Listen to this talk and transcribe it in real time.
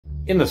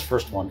In this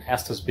first one,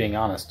 ASDAH's being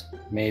honest,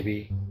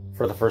 maybe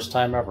for the first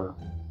time ever.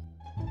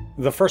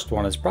 The first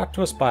one is brought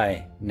to us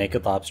by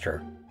Naked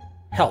Lobster.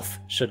 Health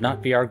should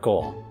not be our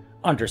goal.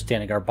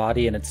 Understanding our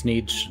body and its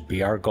needs should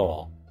be our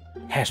goal.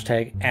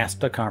 Hashtag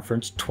ASDAH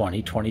Conference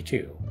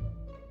 2022.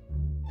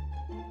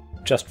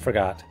 Just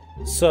forgot.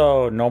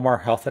 So, no more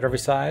health at every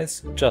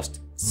size? Just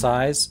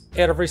size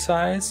at every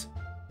size?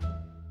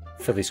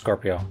 Philly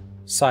Scorpio.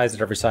 Size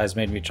at every size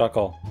made me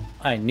chuckle.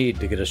 I need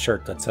to get a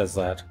shirt that says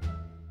that.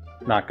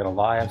 Not gonna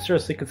lie, I'm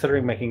seriously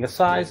considering making a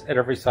size at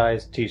every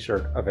size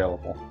t-shirt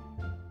available.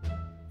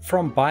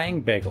 From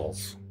Buying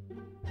Bagels.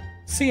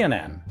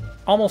 CNN.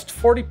 Almost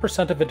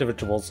 40% of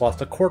individuals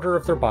lost a quarter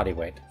of their body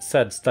weight,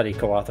 said study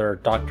co-author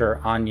Dr.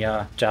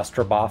 Anya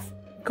Jastreboff,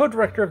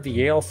 co-director of the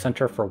Yale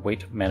Center for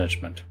Weight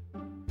Management.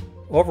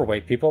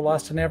 Overweight people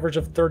lost an average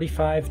of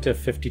 35 to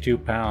 52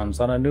 pounds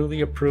on a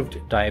newly approved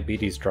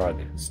diabetes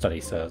drug,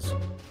 study says.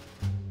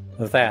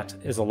 That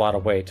is a lot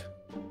of weight.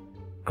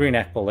 Green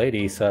Apple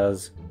Lady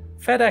says,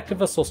 fat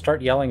activists will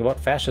start yelling about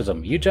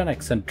fascism,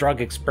 eugenics, and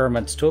drug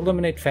experiments to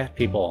eliminate fat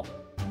people.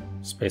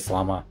 Space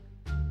Llama.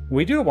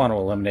 We do want to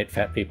eliminate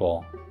fat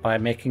people by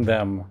making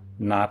them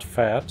not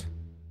fat.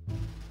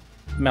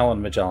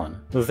 Melon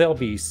Magellan. They'll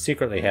be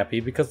secretly happy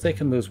because they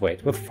can lose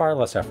weight with far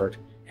less effort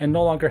and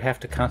no longer have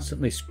to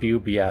constantly spew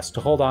BS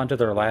to hold on to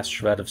their last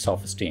shred of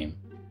self-esteem.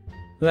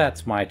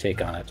 That's my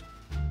take on it.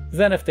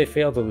 Then if they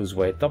fail to lose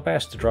weight, they'll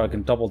bash the drug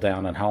and double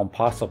down on how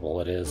impossible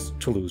it is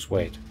to lose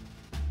weight.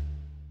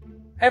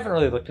 I haven't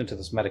really looked into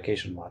this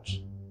medication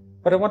much,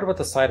 but I wonder what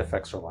the side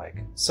effects are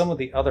like. Some of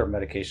the other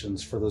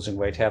medications for losing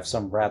weight have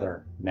some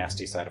rather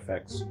nasty side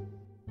effects.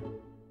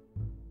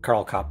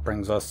 Carl Kopp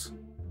brings us.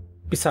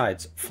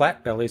 Besides,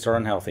 flat bellies are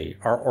unhealthy.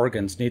 Our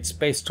organs need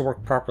space to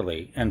work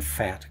properly, and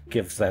fat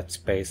gives that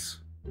space.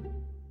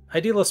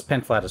 Idealist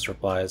Pamphletus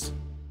replies,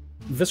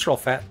 visceral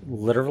fat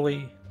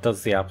literally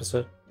does the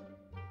opposite.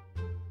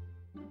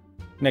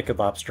 Naked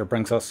Lobster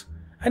brings us,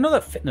 I know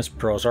that fitness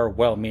pros are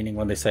well-meaning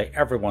when they say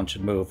everyone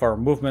should move, or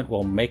movement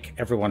will make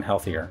everyone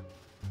healthier.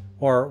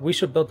 Or we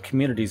should build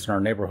communities in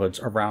our neighborhoods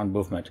around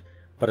movement,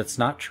 but it's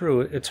not true,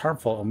 it's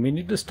harmful, and we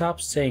need to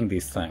stop saying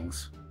these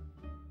things.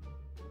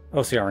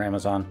 OCR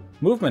Amazon,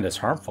 movement is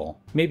harmful.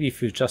 Maybe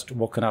if you've just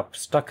woken up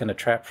stuck in a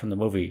trap from the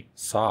movie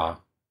Saw.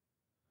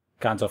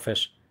 Gonzo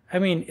Fish, I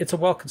mean, it's a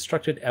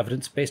well-constructed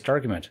evidence-based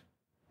argument.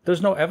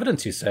 There's no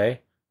evidence, you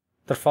say?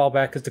 The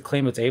fallback is to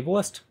claim it's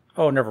ableist?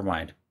 Oh, never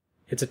mind.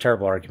 It's a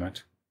terrible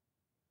argument.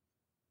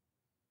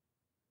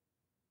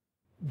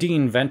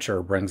 Dean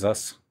Venture brings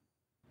us,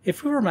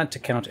 if we were meant to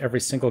count every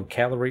single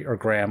calorie or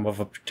gram of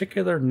a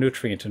particular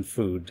nutrient in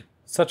food,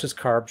 such as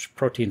carbs,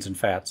 proteins, and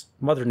fats,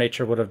 Mother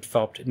Nature would have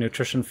developed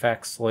nutrition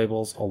facts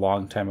labels a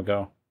long time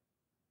ago.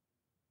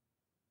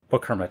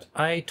 Book Hermit,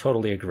 I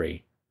totally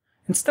agree.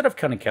 Instead of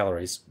counting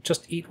calories,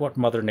 just eat what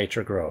Mother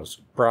Nature grows.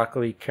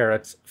 Broccoli,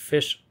 carrots,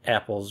 fish,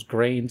 apples,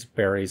 grains,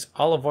 berries,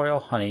 olive oil,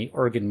 honey,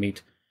 organ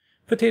meat,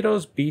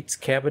 potatoes, beets,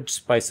 cabbage,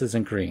 spices,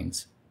 and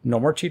greens. No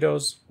more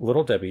Cheetos,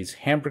 Little Debbie's,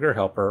 Hamburger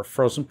Helper,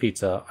 frozen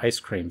pizza, ice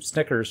cream,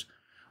 Snickers,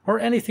 or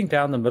anything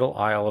down the middle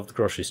aisle of the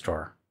grocery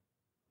store.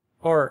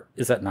 Or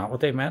is that not what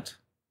they meant?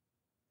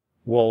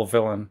 Wool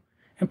Villain,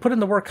 and put in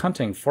the work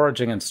hunting,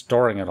 foraging, and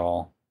storing it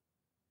all.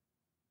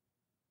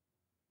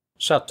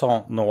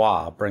 Chaton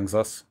Noir brings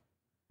us,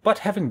 but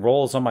having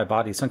rolls on my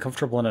body is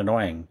uncomfortable and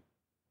annoying.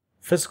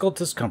 Physical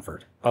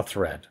discomfort, a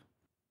thread.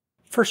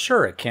 For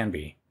sure it can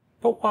be,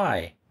 but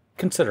why?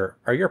 Consider,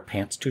 are your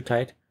pants too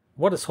tight?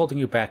 What is holding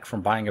you back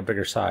from buying a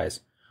bigger size?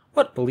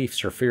 What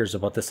beliefs or fears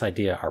about this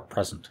idea are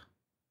present?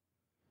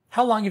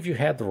 How long have you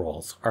had the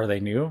rolls? Are they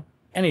new?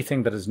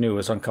 Anything that is new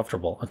is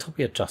uncomfortable until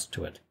we adjust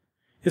to it.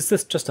 Is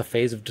this just a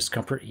phase of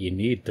discomfort you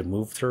need to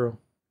move through?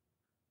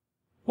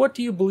 What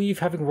do you believe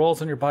having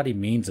rolls on your body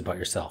means about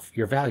yourself,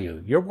 your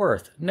value, your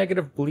worth?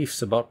 Negative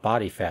beliefs about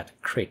body fat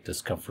create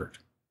discomfort.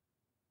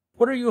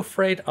 What are you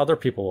afraid other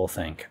people will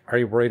think? Are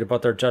you worried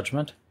about their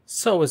judgment?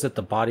 So is it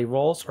the body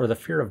rolls or the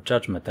fear of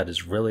judgment that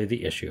is really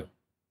the issue?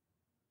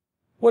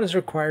 What is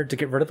required to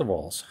get rid of the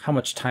rolls? How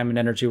much time and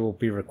energy will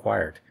be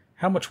required?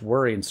 How much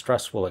worry and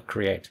stress will it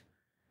create?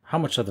 How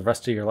much of the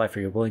rest of your life are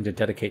you willing to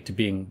dedicate to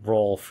being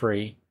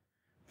roll-free?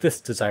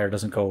 This desire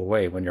doesn't go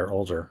away when you're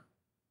older.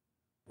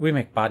 We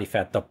make body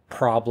fat the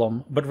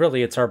problem, but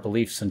really it's our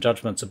beliefs and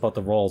judgments about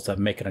the rolls that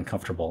make it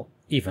uncomfortable,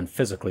 even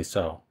physically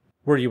so.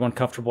 Were you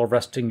uncomfortable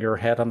resting your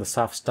head on the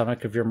soft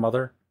stomach of your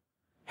mother?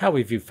 How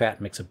we view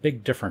fat makes a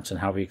big difference in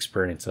how we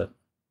experience it.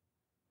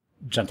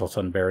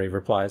 Gentleton Berry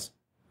replies,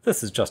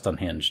 this is just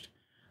unhinged.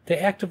 They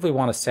actively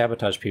want to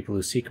sabotage people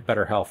who seek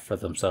better health for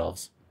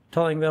themselves,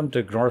 telling them to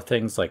ignore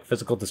things like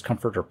physical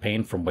discomfort or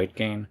pain from weight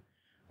gain,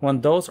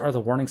 when those are the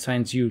warning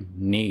signs you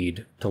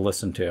need to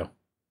listen to.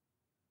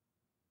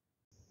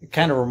 It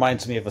kind of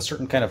reminds me of a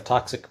certain kind of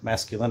toxic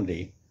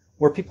masculinity,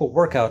 where people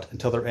work out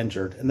until they're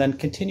injured and then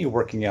continue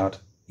working out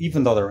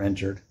even though they're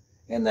injured,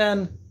 and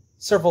then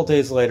several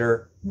days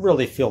later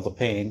really feel the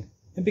pain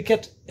and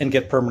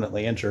get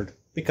permanently injured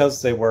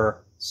because they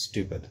were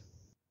stupid.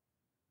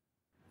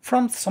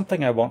 From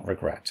Something I Won't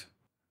Regret.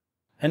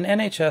 An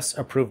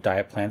NHS-approved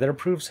diet plan that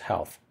improves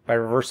health by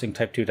reversing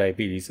type 2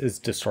 diabetes is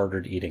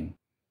disordered eating.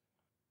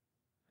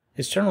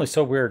 It's generally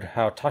so weird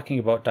how talking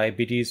about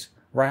diabetes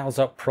riles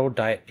up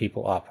pro-diet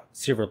people up.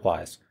 See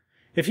replies.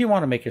 If you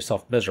want to make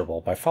yourself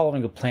miserable by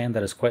following a plan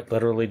that is quite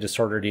literally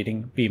disordered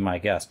eating, be my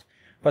guest.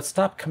 But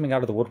stop coming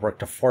out of the woodwork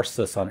to force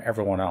this on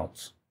everyone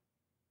else.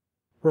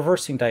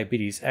 Reversing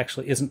diabetes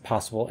actually isn't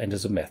possible and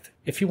is a myth.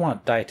 If you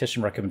want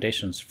dietitian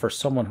recommendations for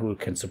someone who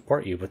can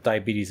support you with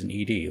diabetes and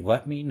ED,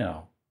 let me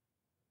know.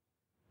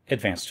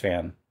 Advanced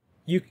fan.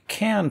 You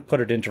can put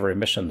it into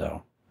remission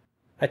though.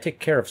 I take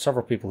care of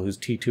several people whose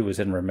T2 is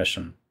in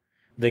remission.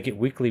 They get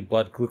weekly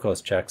blood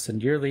glucose checks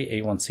and yearly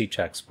A1C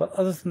checks, but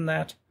other than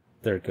that,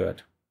 they're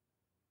good.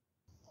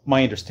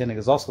 My understanding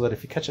is also that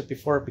if you catch it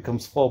before it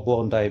becomes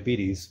full-blown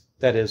diabetes,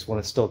 that is, when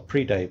it's still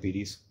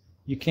pre-diabetes,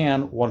 you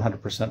can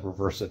 100%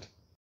 reverse it.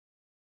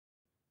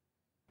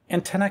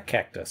 Antenna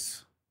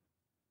cactus.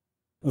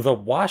 The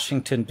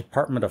Washington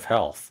Department of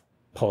Health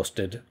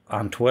posted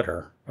on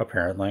Twitter,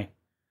 apparently,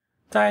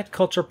 diet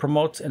culture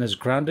promotes and is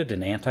grounded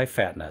in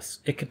anti-fatness.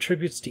 It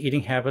contributes to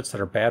eating habits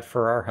that are bad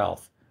for our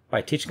health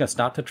by teaching us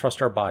not to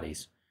trust our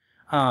bodies.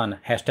 On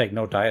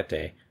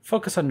 #NoDietDay,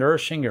 focus on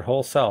nourishing your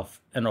whole self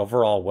and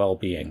overall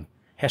well-being.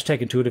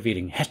 #intuitive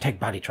eating,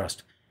 #body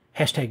trust,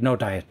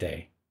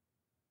 #NoDietDay.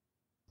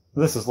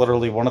 This is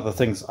literally one of the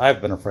things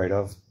I've been afraid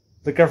of.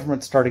 The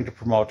government starting to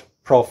promote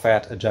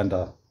pro-fat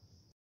agenda.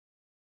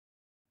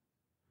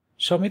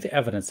 Show me the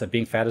evidence that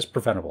being fat is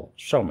preventable.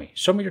 Show me.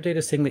 Show me your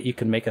data saying that you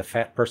can make a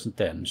fat person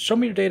thin. Show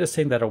me your data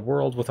saying that a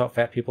world without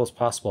fat people is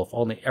possible if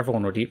only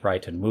everyone would eat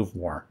right and move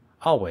more.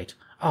 I'll wait.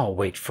 I'll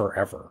wait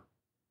forever.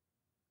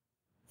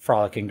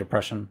 Frolicking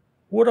depression.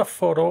 Would a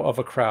photo of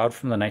a crowd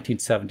from the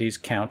 1970s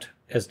count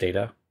as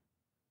data?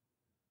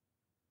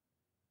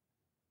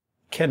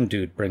 Ken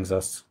Dude brings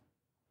us.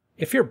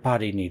 If your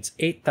body needs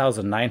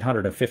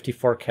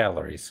 8,954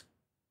 calories.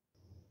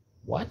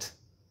 What?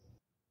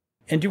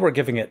 And you are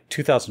giving it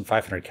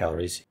 2,500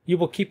 calories, you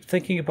will keep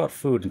thinking about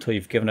food until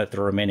you've given it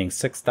the remaining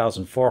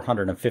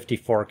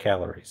 6,454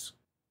 calories.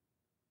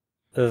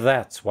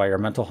 That's why your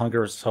mental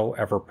hunger is so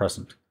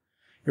ever-present.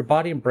 Your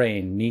body and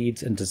brain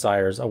needs and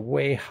desires a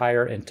way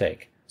higher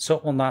intake, so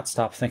it will not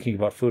stop thinking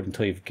about food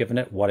until you've given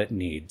it what it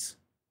needs.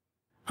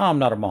 I'm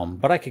not a mom,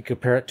 but I could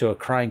compare it to a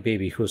crying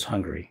baby who is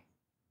hungry.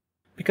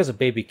 Because a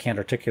baby can't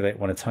articulate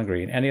when it's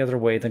hungry in any other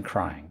way than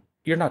crying.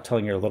 You're not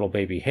telling your little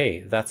baby,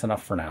 hey, that's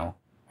enough for now,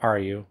 are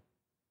you?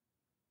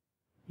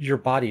 Your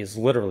body is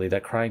literally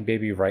that crying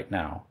baby right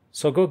now,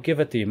 so go give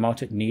it the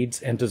amount it needs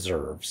and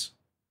deserves.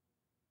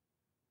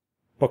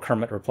 Book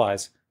Hermit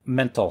replies,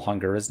 mental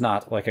hunger is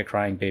not like a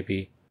crying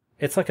baby.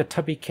 It's like a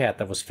tubby cat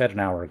that was fed an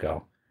hour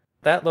ago.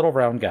 That little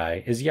round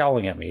guy is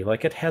yowling at me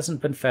like it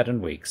hasn't been fed in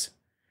weeks,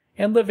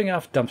 and living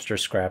off dumpster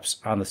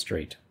scraps on the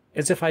street,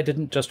 as if I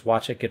didn't just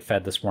watch it get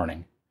fed this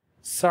morning.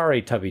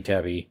 Sorry, Tubby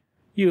Tabby,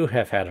 you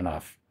have had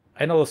enough.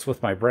 I know this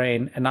with my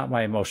brain and not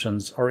my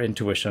emotions or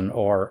intuition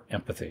or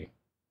empathy.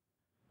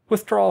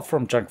 Withdrawal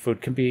from junk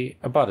food can be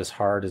about as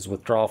hard as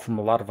withdrawal from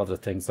a lot of other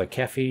things like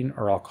caffeine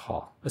or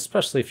alcohol,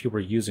 especially if you were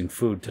using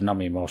food to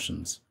numb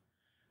emotions.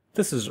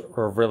 This is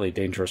a really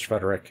dangerous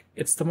rhetoric.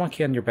 It's the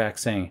monkey on your back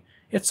saying,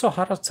 it's so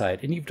hot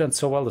outside and you've done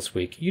so well this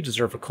week, you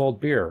deserve a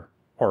cold beer.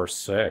 Or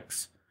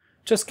 6.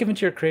 Just give in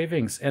to your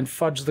cravings and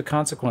fudge the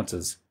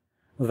consequences.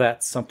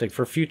 That's something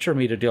for future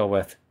me to deal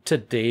with.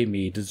 Today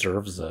me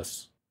deserves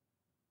this.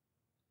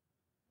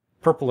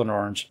 Purple and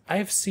orange. I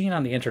have seen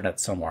on the internet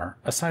somewhere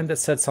a sign that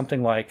said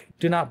something like,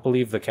 do not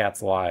believe the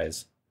cat's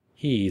lies.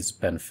 He's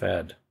been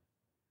fed.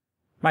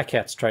 My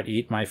cats try to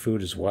eat my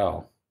food as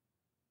well.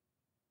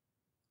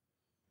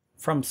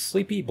 From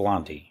Sleepy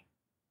Blondie.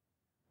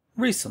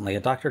 Recently,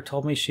 a doctor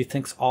told me she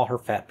thinks all her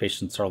fat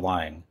patients are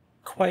lying.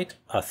 Quite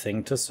a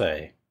thing to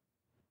say.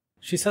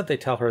 She said they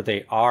tell her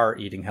they are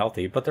eating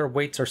healthy, but their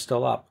weights are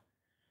still up.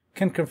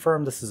 Can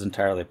confirm this is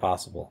entirely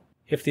possible.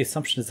 If the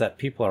assumption is that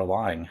people are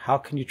lying, how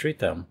can you treat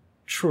them?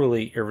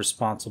 Truly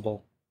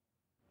irresponsible.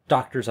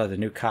 Doctors are the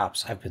new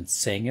cops. I've been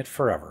saying it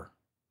forever.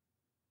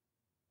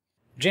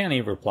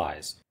 Janny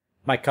replies,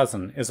 my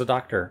cousin is a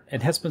doctor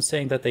and has been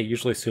saying that they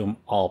usually assume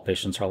all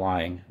patients are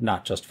lying,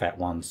 not just fat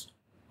ones.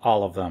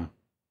 All of them.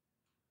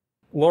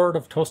 Lord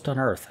of Toast on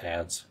Earth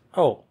adds,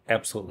 oh,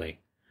 absolutely.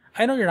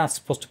 I know you're not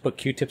supposed to put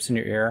Q-tips in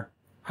your ear.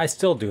 I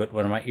still do it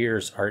when my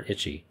ears are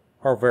itchy,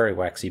 or very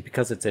waxy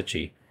because it's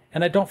itchy,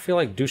 and I don't feel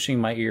like douching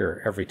my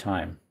ear every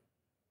time.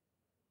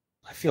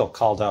 I feel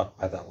called out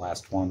by that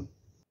last one.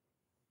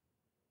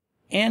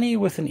 Annie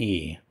with an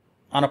E.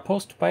 On a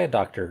post by a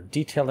doctor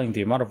detailing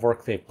the amount of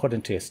work they've put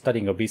into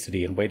studying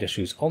obesity and weight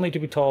issues, only to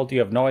be told you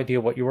have no idea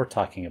what you were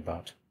talking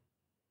about.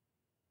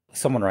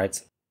 Someone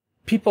writes,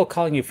 people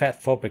calling you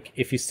fatphobic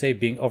if you say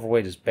being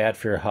overweight is bad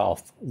for your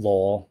health,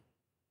 lol.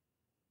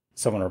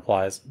 Someone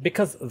replies,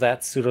 because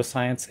that's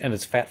pseudoscience and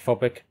it's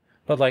fatphobic,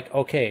 but like,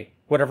 okay,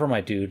 whatever my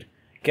dude,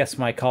 guess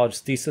my college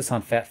thesis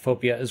on fat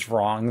phobia is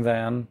wrong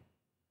then?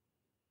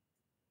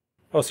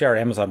 OCR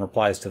Amazon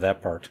replies to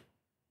that part.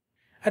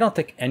 I don't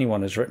think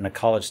anyone who's written a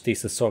college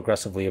thesis so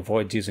aggressively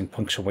avoids using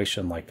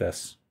punctuation like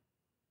this.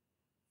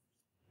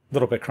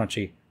 Little bit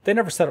crunchy. They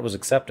never said it was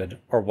accepted,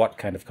 or what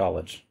kind of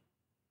college.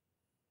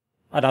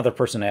 Another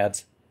person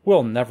adds,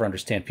 we'll never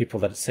understand people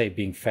that say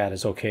being fat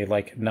is okay.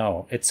 Like,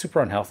 no, it's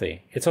super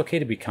unhealthy. It's okay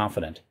to be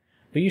confident,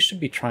 but you should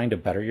be trying to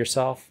better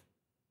yourself.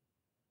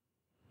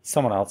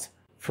 Someone else,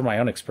 from my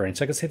own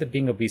experience, I can say that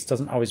being obese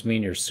doesn't always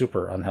mean you're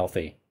super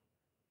unhealthy.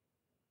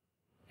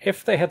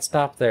 If they had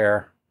stopped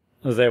there,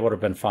 they would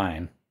have been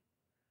fine.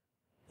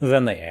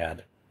 Then they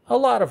add, a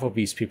lot of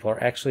obese people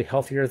are actually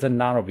healthier than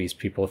non-obese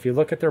people if you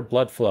look at their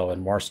blood flow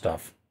and more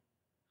stuff.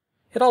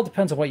 It all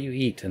depends on what you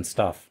eat and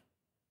stuff.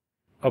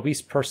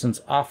 Obese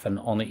persons often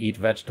only eat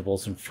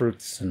vegetables and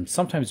fruits and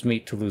sometimes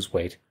meat to lose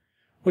weight,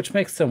 which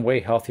makes them way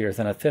healthier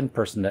than a thin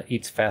person that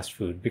eats fast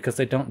food because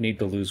they don't need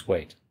to lose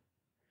weight.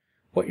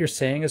 What you're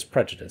saying is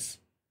prejudice.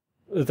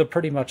 The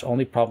pretty much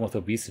only problem with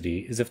obesity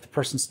is if the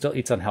person still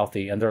eats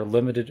unhealthy and their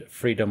limited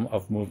freedom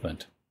of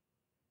movement.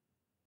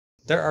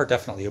 There are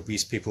definitely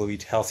obese people who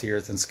eat healthier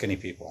than skinny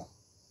people,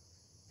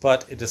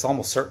 but it is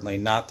almost certainly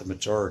not the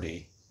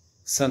majority,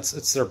 since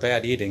it's their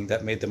bad eating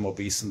that made them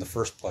obese in the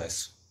first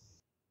place.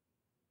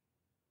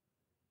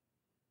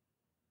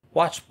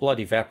 Watch blood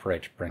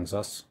evaporate brings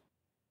us.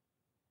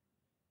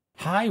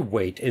 High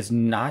weight is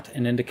not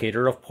an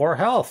indicator of poor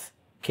health.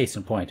 Case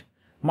in point,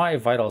 my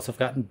vitals have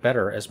gotten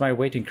better as my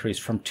weight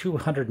increased from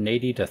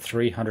 280 to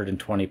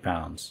 320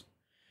 pounds.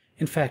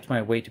 In fact,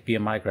 my weight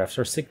BMI graphs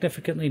are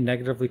significantly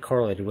negatively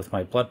correlated with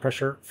my blood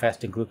pressure,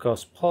 fasting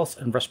glucose, pulse,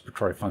 and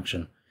respiratory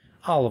function,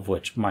 all of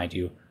which, mind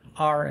you,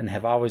 are and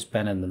have always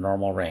been in the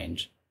normal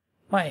range.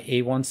 My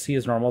A1C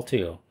is normal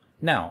too.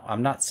 Now,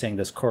 I'm not saying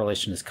this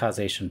correlation is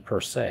causation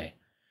per se.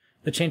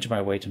 The change in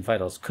my weight and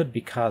vitals could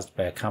be caused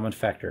by a common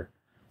factor,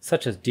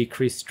 such as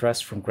decreased stress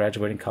from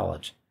graduating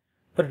college.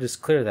 But it is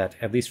clear that,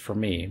 at least for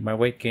me, my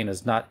weight gain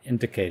is not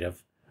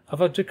indicative of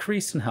a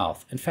decrease in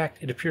health. In fact,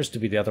 it appears to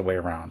be the other way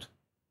around.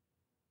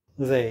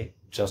 They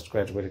just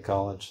graduated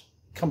college.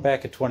 Come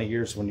back at 20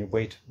 years when your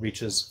weight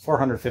reaches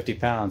 450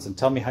 pounds and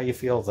tell me how you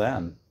feel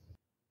then.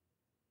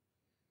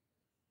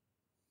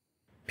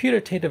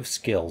 Putative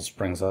skills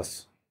brings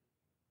us.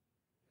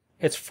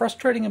 It's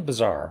frustrating and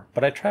bizarre,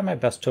 but I try my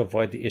best to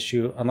avoid the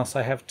issue unless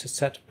I have to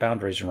set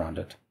boundaries around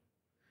it.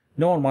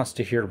 No one wants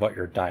to hear about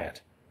your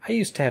diet. I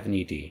used to have an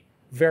ED,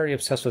 very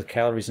obsessed with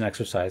calories and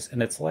exercise,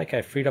 and it's like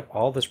I freed up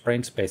all this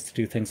brain space to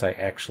do things I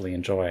actually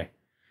enjoy.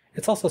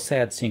 It's also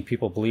sad seeing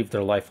people believe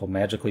their life will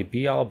magically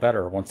be all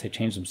better once they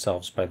change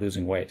themselves by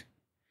losing weight.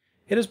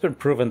 It has been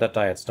proven that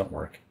diets don't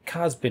work,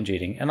 cause binge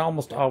eating, and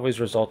almost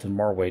always result in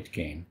more weight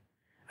gain.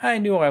 I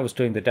knew I was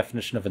doing the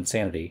definition of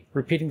insanity,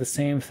 repeating the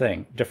same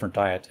thing, different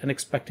diet, and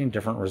expecting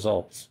different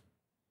results.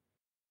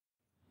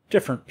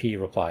 Different P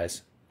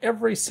replies,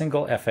 every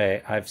single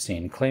FA I've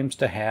seen claims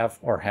to have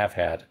or have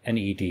had an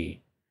ED.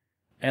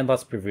 And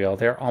let's be real,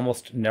 they are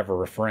almost never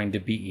referring to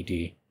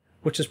BED,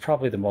 which is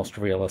probably the most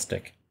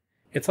realistic.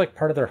 It's like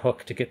part of their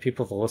hook to get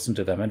people to listen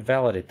to them and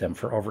validate them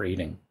for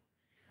overeating.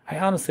 I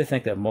honestly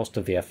think that most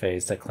of the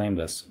FAs that claim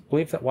this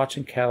believe that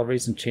watching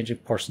calories and changing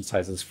portion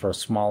sizes for a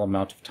small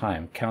amount of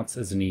time counts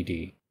as an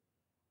ED.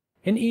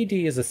 An ED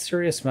is a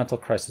serious mental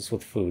crisis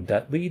with food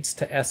that leads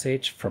to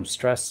SH from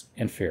stress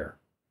and fear.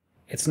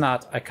 It's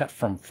not, I cut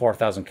from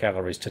 4,000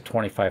 calories to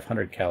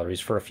 2,500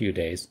 calories for a few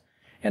days,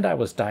 and I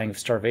was dying of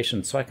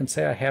starvation, so I can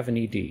say I have an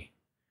ED.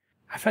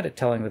 I find it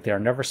telling that they are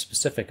never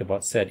specific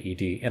about said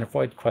ED and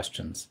avoid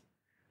questions.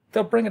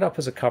 They'll bring it up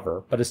as a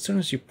cover, but as soon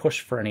as you push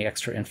for any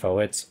extra info,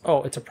 it's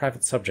a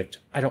private subject,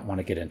 I don't want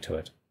to get into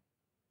it.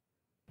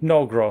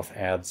 No Growth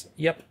adds,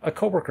 yep, a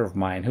coworker of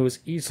mine who is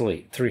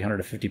easily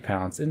 350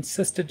 pounds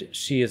insisted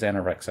she is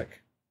anorexic.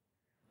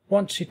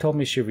 Once she told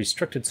me she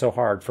restricted so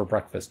hard for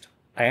breakfast.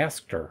 I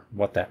asked her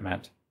what that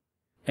meant,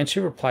 and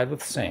she replied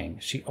with saying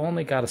she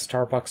only got a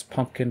Starbucks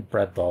pumpkin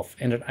bread loaf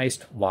and an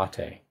iced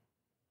latte.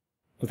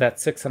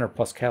 That's 600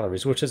 plus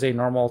calories, which is a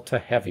normal to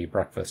heavy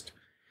breakfast.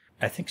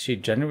 I think she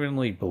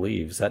genuinely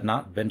believes that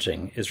not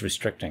binging is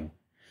restricting.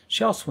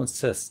 She also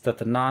insists that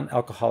the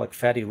non-alcoholic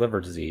fatty liver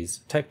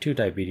disease, type 2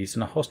 diabetes,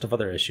 and a host of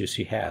other issues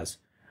she has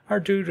are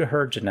due to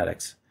her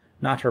genetics,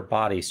 not her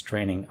body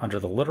straining under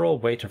the literal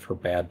weight of her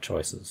bad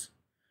choices.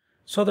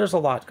 So there's a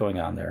lot going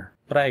on there,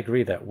 but I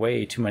agree that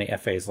way too many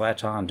FAs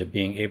latch on to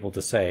being able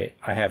to say,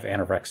 I have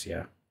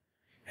anorexia.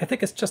 I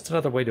think it's just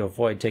another way to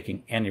avoid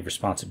taking any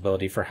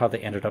responsibility for how they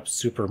ended up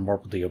super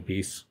morbidly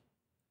obese.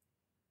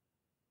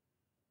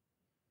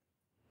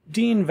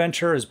 Dean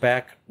Venture is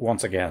back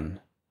once again,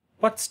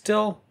 but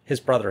still, his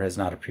brother has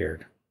not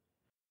appeared.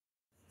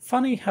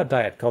 Funny how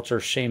diet culture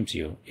shames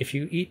you if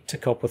you eat to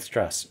cope with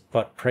stress,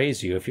 but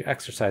praise you if you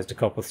exercise to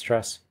cope with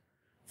stress.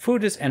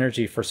 Food is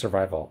energy for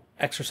survival.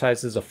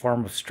 Exercise is a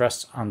form of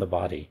stress on the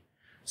body.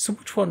 So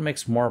which one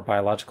makes more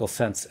biological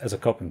sense as a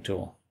coping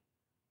tool?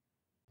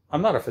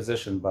 I'm not a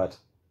physician, but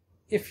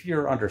if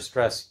you're under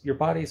stress, your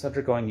body is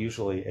undergoing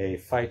usually a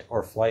fight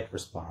or flight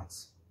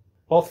response.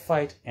 Both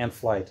fight and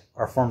flight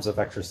are forms of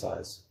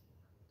exercise.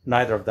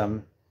 Neither of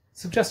them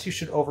suggest you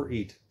should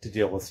overeat to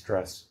deal with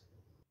stress.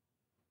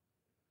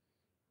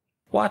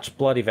 Watch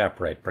blood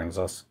evaporate brings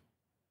us.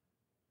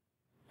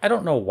 I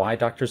don't know why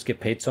doctors get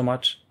paid so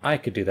much. I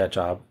could do that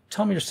job.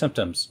 Tell me your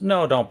symptoms.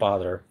 No, don't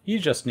bother. You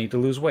just need to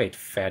lose weight,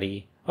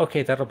 fatty.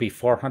 Okay, that'll be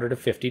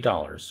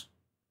 $450.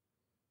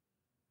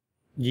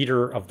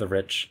 Yeeter of the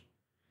rich.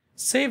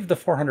 Save the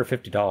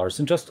 $450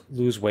 and just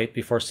lose weight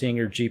before seeing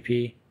your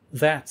GP.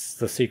 That's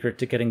the secret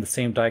to getting the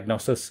same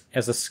diagnosis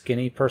as a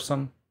skinny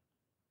person.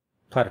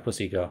 Platypus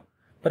ego.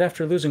 But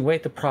after losing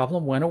weight, the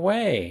problem went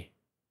away.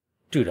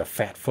 Due to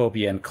fat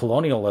phobia and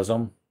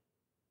colonialism.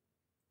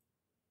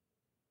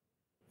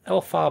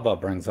 Elphaba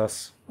brings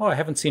us. Oh, I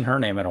haven't seen her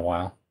name in a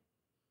while.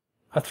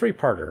 A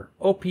three-parter.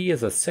 OP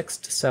is a 6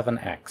 to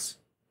 7X.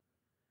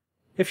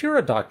 If you're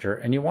a doctor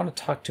and you want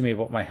to talk to me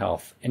about my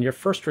health, and your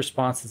first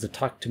response is to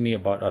talk to me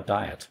about a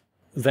diet,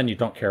 then you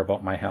don't care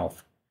about my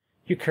health.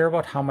 You care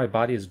about how my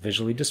body is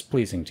visually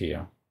displeasing to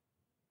you.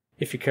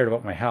 If you cared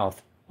about my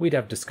health, we'd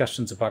have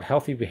discussions about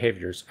healthy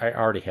behaviors I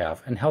already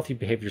have and healthy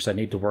behaviors I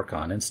need to work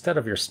on instead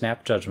of your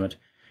snap judgment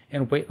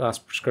and weight loss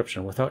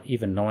prescription without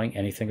even knowing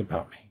anything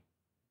about me.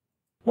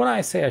 When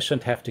I say I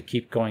shouldn't have to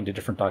keep going to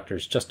different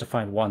doctors just to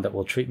find one that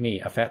will treat me,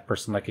 a fat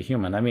person, like a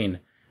human, I mean,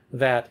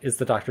 that is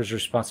the doctor's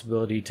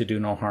responsibility to do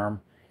no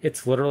harm.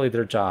 It's literally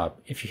their job.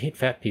 If you hate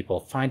fat people,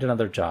 find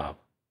another job.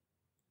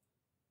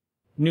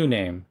 New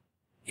name.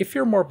 If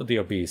you're morbidly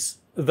obese,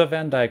 the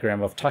Venn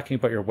diagram of talking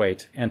about your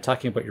weight and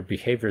talking about your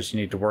behaviors you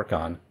need to work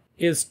on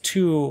is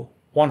two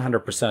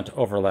 100%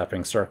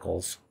 overlapping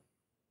circles.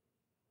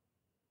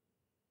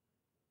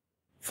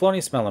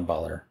 Flonius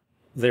Mellenballer.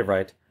 They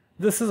write,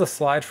 "This is a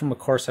slide from a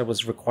course I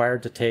was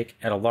required to take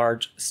at a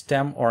large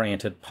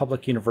STEM-oriented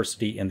public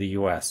university in the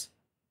US.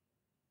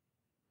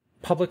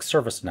 Public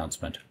service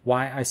announcement.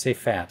 Why I say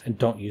fat and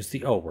don't use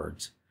the O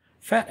words.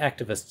 Fat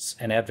activists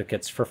and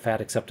advocates for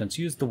fat acceptance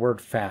use the word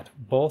fat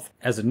both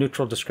as a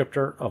neutral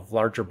descriptor of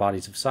larger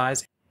bodies of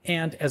size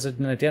and as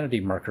an identity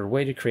marker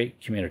way to create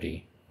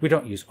community. We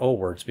don't use O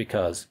words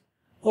because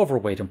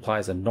overweight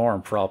implies a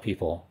norm for all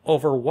people.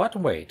 Over what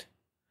weight?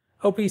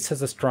 Obese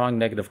has a strong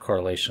negative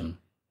correlation.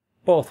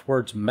 Both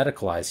words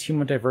medicalize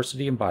human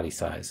diversity and body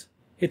size.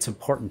 It's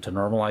important to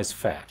normalize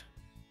fat."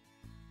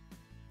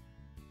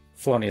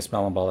 Flonius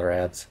Mellenballer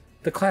adds,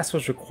 "The class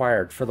was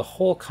required for the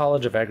whole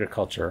College of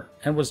Agriculture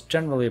and was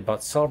generally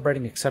about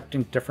celebrating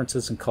accepting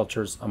differences in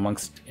cultures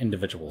amongst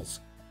individuals.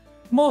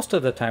 Most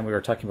of the time we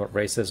were talking about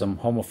racism,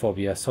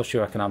 homophobia,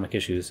 socioeconomic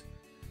issues,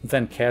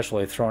 then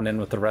casually thrown in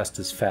with the rest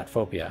is fat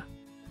phobia.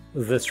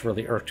 This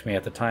really irked me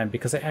at the time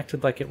because I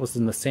acted like it was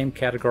in the same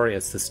category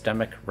as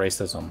systemic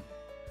racism.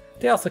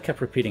 They also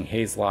kept repeating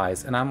HAES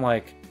lies, and I'm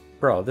like,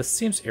 bro, this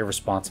seems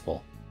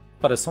irresponsible.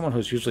 But as someone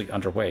who's usually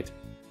underweight,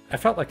 I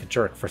felt like a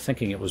jerk for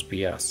thinking it was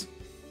BS.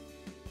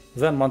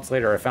 Then months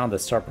later I found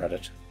this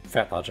subreddit,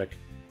 Fatlogic,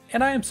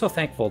 and I am so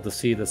thankful to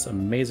see this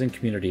amazing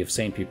community of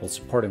sane people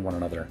supporting one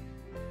another.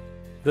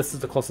 This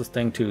is the closest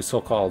thing to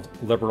so-called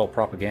liberal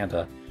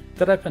propaganda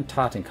that I've been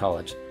taught in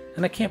college,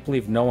 and I can't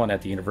believe no one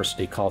at the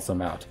university calls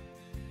them out.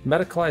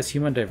 Medicalize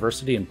human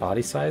diversity and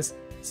body size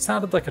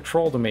sounded like a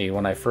troll to me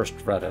when I first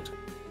read it."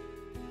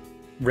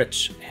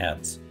 Rich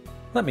adds,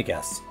 "Let me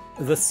guess,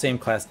 this same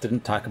class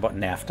didn't talk about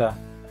NAFTA,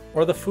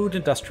 or the food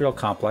industrial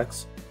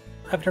complex,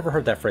 I've never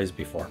heard that phrase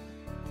before,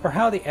 or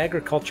how the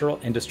agricultural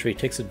industry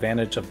takes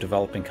advantage of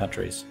developing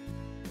countries.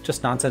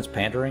 Just nonsense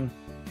pandering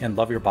and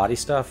love your body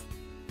stuff?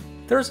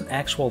 There is an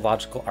actual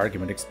logical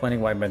argument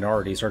explaining why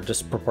minorities are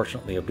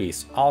disproportionately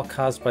obese, all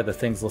caused by the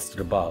things listed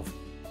above.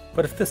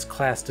 But if this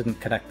class didn't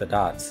connect the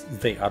dots,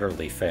 they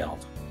utterly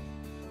failed."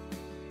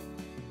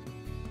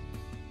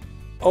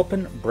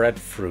 Open Bread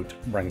Fruit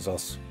brings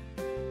us.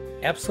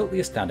 Absolutely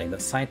astounding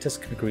that scientists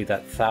can agree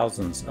that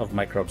thousands of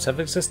microbes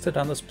have existed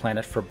on this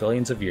planet for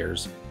billions of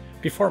years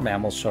before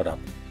mammals showed up,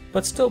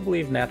 but still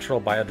believe natural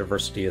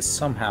biodiversity is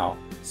somehow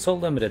so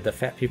limited that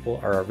fat people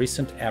are a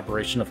recent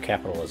aberration of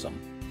capitalism.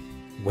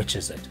 Which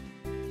is it?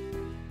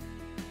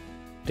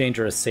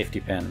 Dangerous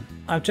Safety Pin.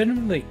 I'm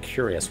genuinely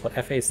curious what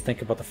FAs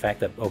think about the fact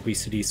that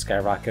obesity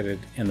skyrocketed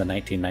in the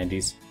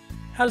 1990s.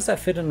 How does that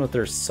fit in with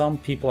their "some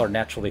people are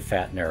naturally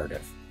fat"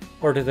 narrative?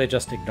 Or do they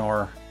just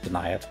ignore,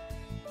 deny it?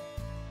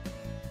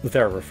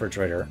 Their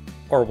refrigerator.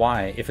 Or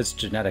why, if it's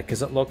genetic,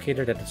 is it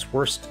located at its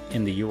worst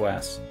in the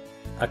US,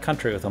 a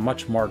country with a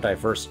much more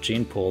diverse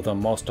gene pool than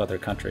most other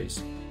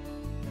countries?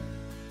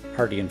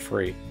 Hardy and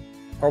Free.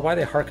 Or why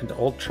they hearken to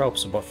old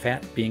tropes about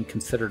fat being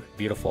considered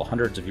beautiful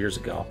hundreds of years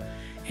ago,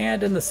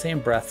 and in the same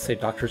breath say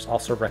doctors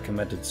also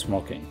recommended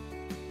smoking.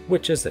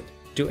 Which is it?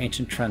 Do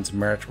ancient trends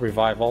merit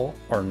revival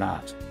or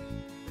not?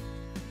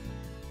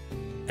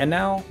 And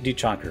now,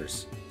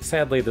 Dechonkers.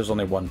 Sadly, there's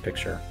only one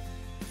picture.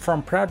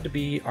 From Proud to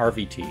Be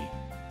RVT.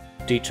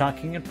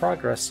 Dechonking in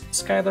progress.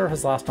 Skylar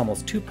has lost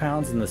almost 2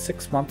 pounds in the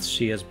 6 months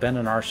she has been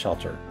in our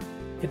shelter.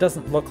 It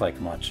doesn't look like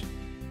much,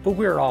 but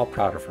we're all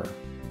proud of her.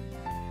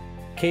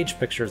 Cage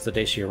picture is the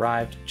day she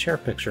arrived, chair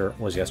picture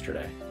was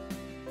yesterday.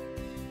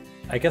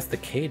 I guess the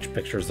cage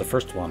picture is the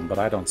first one, but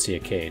I don't see a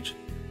cage.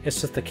 It's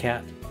just a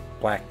cat,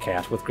 black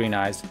cat with green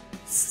eyes,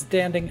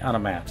 standing on a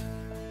mat.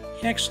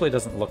 He actually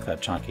doesn't look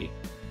that chunky.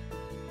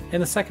 In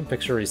the second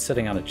picture he's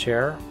sitting on a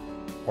chair,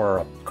 or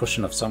a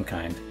cushion of some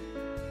kind.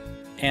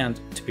 And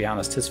to be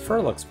honest, his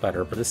fur looks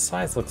better, but his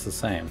size looks the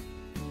same.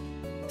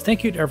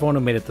 Thank you to everyone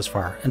who made it this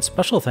far, and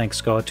special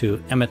thanks go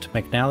to Emmett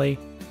McNally,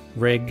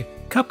 Rig,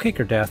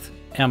 Cupcaker Death,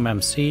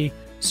 MMC,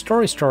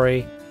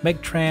 Story,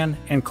 Megtran,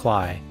 and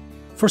Cly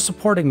for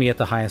supporting me at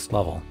the highest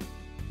level.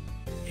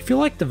 If you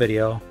liked the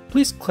video,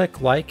 please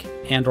click like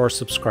and or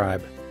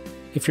subscribe.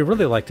 If you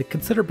really liked it,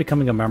 consider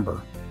becoming a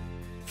member.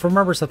 For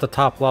members at the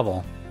top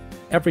level,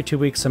 every 2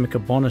 weeks I make a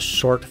bonus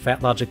short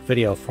Fatlogic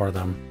video for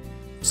them,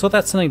 so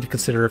that's something to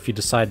consider if you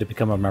decide to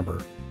become a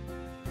member.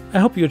 I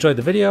hope you enjoyed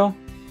the video,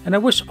 and I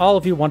wish all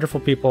of you wonderful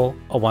people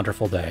a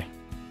wonderful day.